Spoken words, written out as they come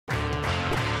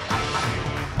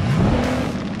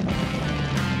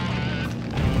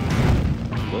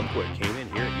Look what came in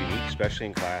here at Unique Specialty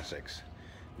and Classics.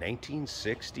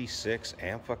 1966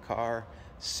 Amphicar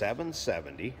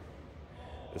 770.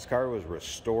 This car was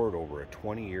restored over a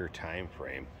 20-year time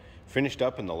frame. Finished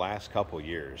up in the last couple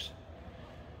years.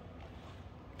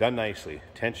 Done nicely.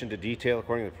 Attention to detail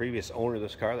according to the previous owner of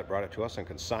this car that brought it to us on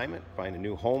consignment. Find a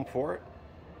new home for it.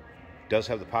 Does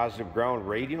have the positive ground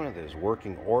radio that is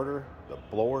working order. The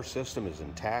blower system is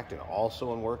intact and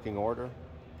also in working order.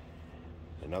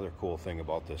 Another cool thing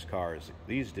about this car is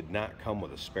these did not come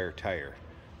with a spare tire.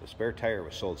 The spare tire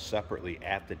was sold separately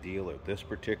at the dealer. This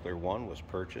particular one was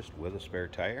purchased with a spare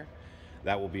tire.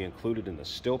 That will be included in the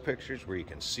still pictures where you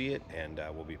can see it, and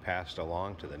will be passed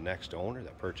along to the next owner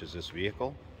that purchased this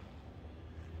vehicle.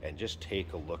 And just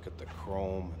take a look at the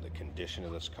chrome, the condition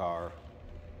of this car.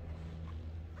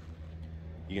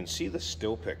 You can see the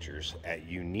still pictures at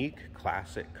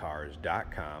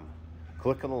uniqueclassiccars.com.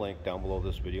 Click on the link down below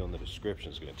this video in the description.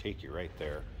 It's going to take you right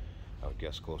there. I would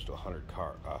guess close to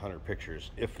 100 pictures,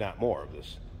 if not more, of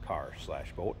this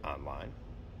car/boat online.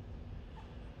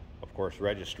 Of course,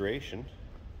 registration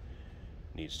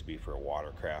needs to be for a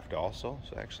watercraft also.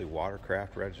 So actually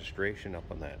watercraft registration up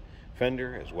on that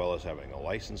fender, as well as having a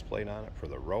license plate on it for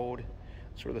the road.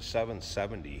 That's where the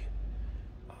 770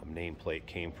 nameplate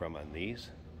came from on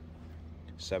these.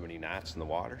 70 knots in the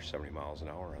water, 70 miles an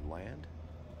hour on land.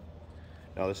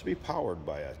 Now this will be powered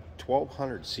by a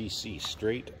 1200cc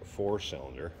straight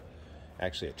 4-cylinder,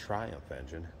 actually a Triumph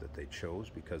engine that they chose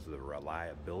because of the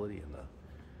reliability and the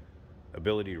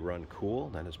ability to run cool.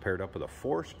 That is paired up with a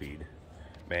 4-speed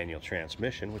manual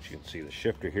transmission, which you can see the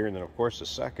shifter here, and then of course the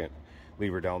second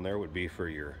lever down there would be for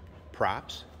your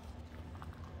props,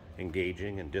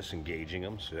 engaging and disengaging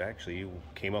them. So actually you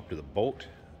came up to the boat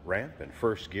ramp in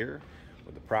first gear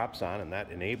with the props on, and that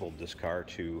enabled this car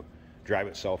to drive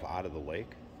itself out of the lake,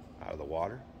 out of the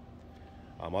water.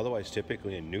 Otherwise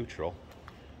typically in neutral,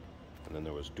 and then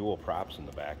there was dual props in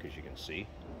the back, as you can see.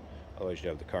 Otherwise you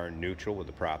have the car in neutral with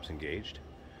the props engaged,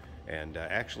 and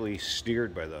actually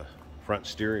steered by the front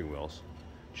steering wheels,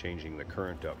 changing the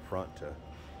current up front to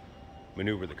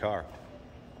maneuver the car.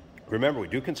 Remember, we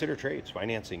do consider trades.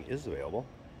 Financing is available.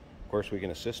 Of course, we can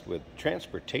assist with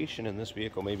transportation, and this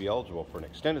vehicle may be eligible for an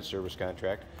extended service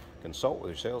contract. Consult with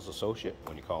your sales associate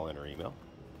when you call in or email.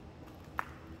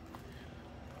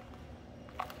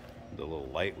 The little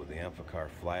light with the Amphicar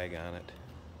flag on it.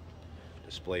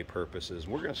 Display purposes.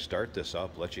 We're going to start this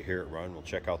up, let you hear it run. We'll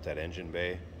check out that engine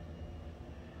bay.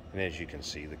 And as you can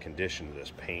see, the condition of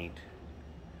this paint,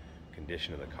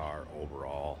 condition of the car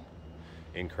overall,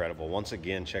 incredible. Once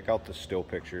again, check out the still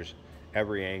pictures.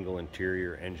 Every angle,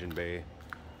 interior, engine bay,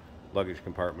 luggage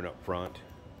compartment up front.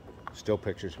 Still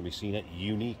pictures can be seen at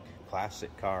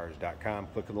uniqueclassiccars.com.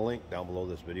 Click on the link down below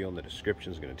this video in the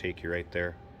description. Is going to take you right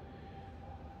there.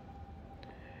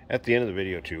 At the end of the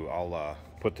video too, I'll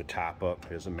put the top up.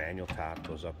 There's a manual top,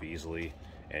 goes up easily,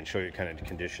 and show you kind of the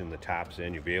condition the top's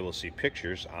in. You'll be able to see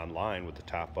pictures online with the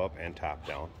top up and top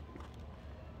down.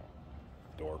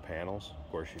 Door panels. Of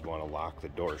course, you'd want to lock the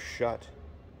door shut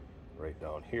right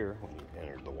down here when you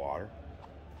enter the water.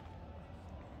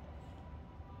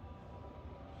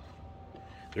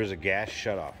 There's a gas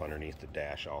shutoff underneath the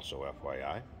dash also,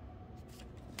 FYI.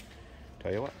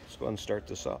 Tell you what, let's go ahead and start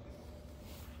this up.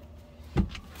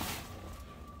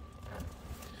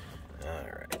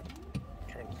 Alright,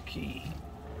 turn the key.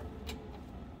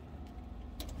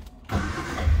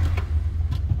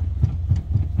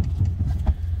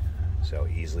 See how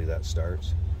easily that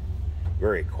starts?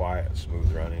 Very quiet,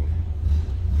 smooth running.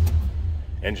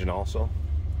 Engine also.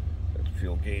 That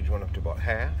fuel gauge went up to about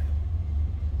half.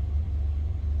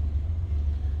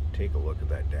 Take a look at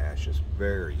that dash. It's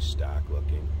very stock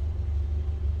looking.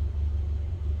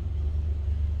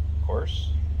 Of course,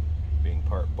 being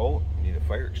part boat, you need a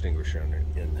fire extinguisher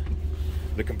in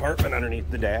the compartment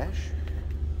underneath the dash.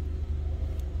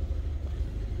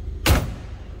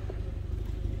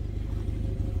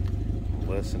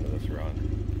 Listen to this run.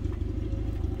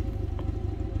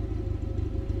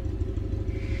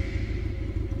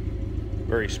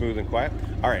 Very smooth and quiet.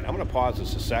 All right, I'm going to pause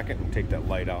this a second and take that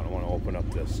light out. I want to open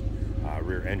up this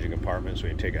rear engine compartment so we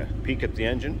can take a peek at the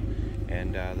engine,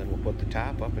 and then we'll put the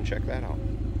top up and check that out.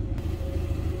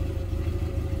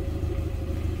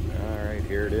 All right,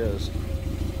 here it is.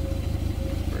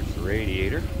 There's the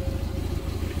radiator.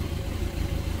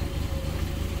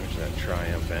 There's that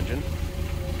Triumph engine,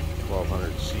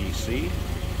 1200cc,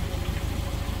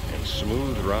 and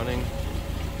smooth running.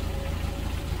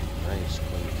 Nice,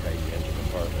 clean, tight engine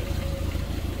compartment.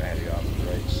 Battery off to the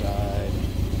right side.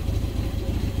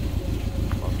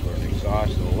 Muffler and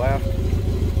exhaust to the left.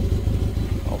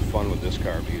 How fun would this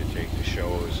car be to take to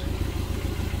shows?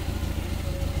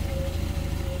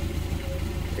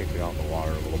 take it out in the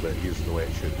water a little bit, use it the way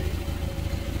it should be.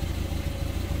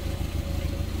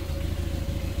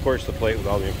 Of course, the plate with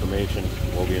all the information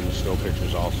will be in the still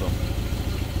pictures also.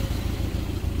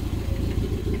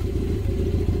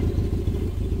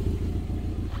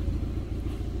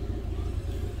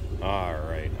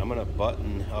 Alright, I'm going to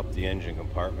button up the engine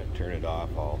compartment, turn it off.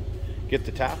 I'll get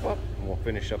the top up and we'll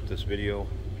finish up this video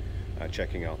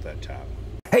checking out that top.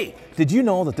 Hey, did you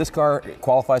know that this car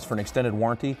qualifies for an extended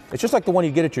warranty? It's just like the one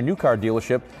you get at your new car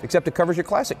dealership, except it covers your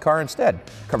classic car instead.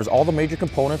 It covers all the major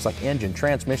components like engine,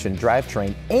 transmission,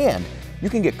 drivetrain, and you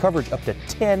can get coverage up to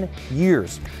 10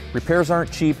 years. Repairs aren't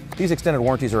cheap. These extended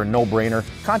warranties are a no-brainer.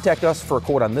 Contact us for a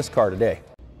quote on this car today.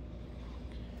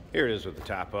 Here it is with the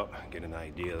top up. Get an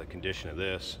idea of the condition of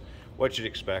this. What you'd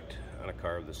expect on a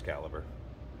car of this caliber.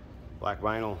 Black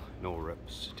vinyl, no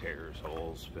rips, tears,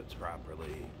 holes, fits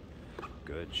properly.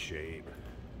 Good shape.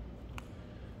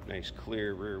 Nice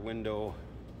clear rear window.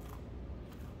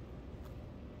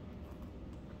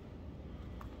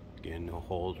 Again, no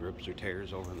holes, rips, or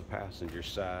tears over on the passenger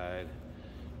side.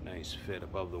 Nice fit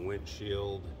above the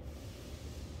windshield.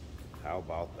 How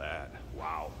about that?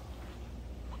 Wow.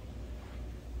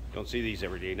 Don't see these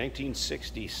every day.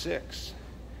 1966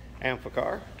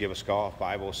 Amphicar. Give us a call,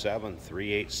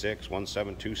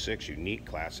 507-386-1726,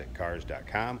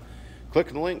 uniqueclassiccars.com. Click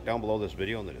on the link down below this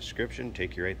video in the description.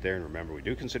 Take you right there, and remember, we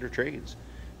do consider trades.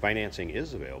 Financing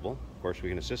is available. Of course, we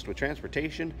can assist with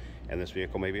transportation, and this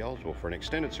vehicle may be eligible for an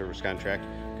extended service contract.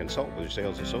 Consult with your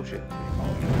sales associate.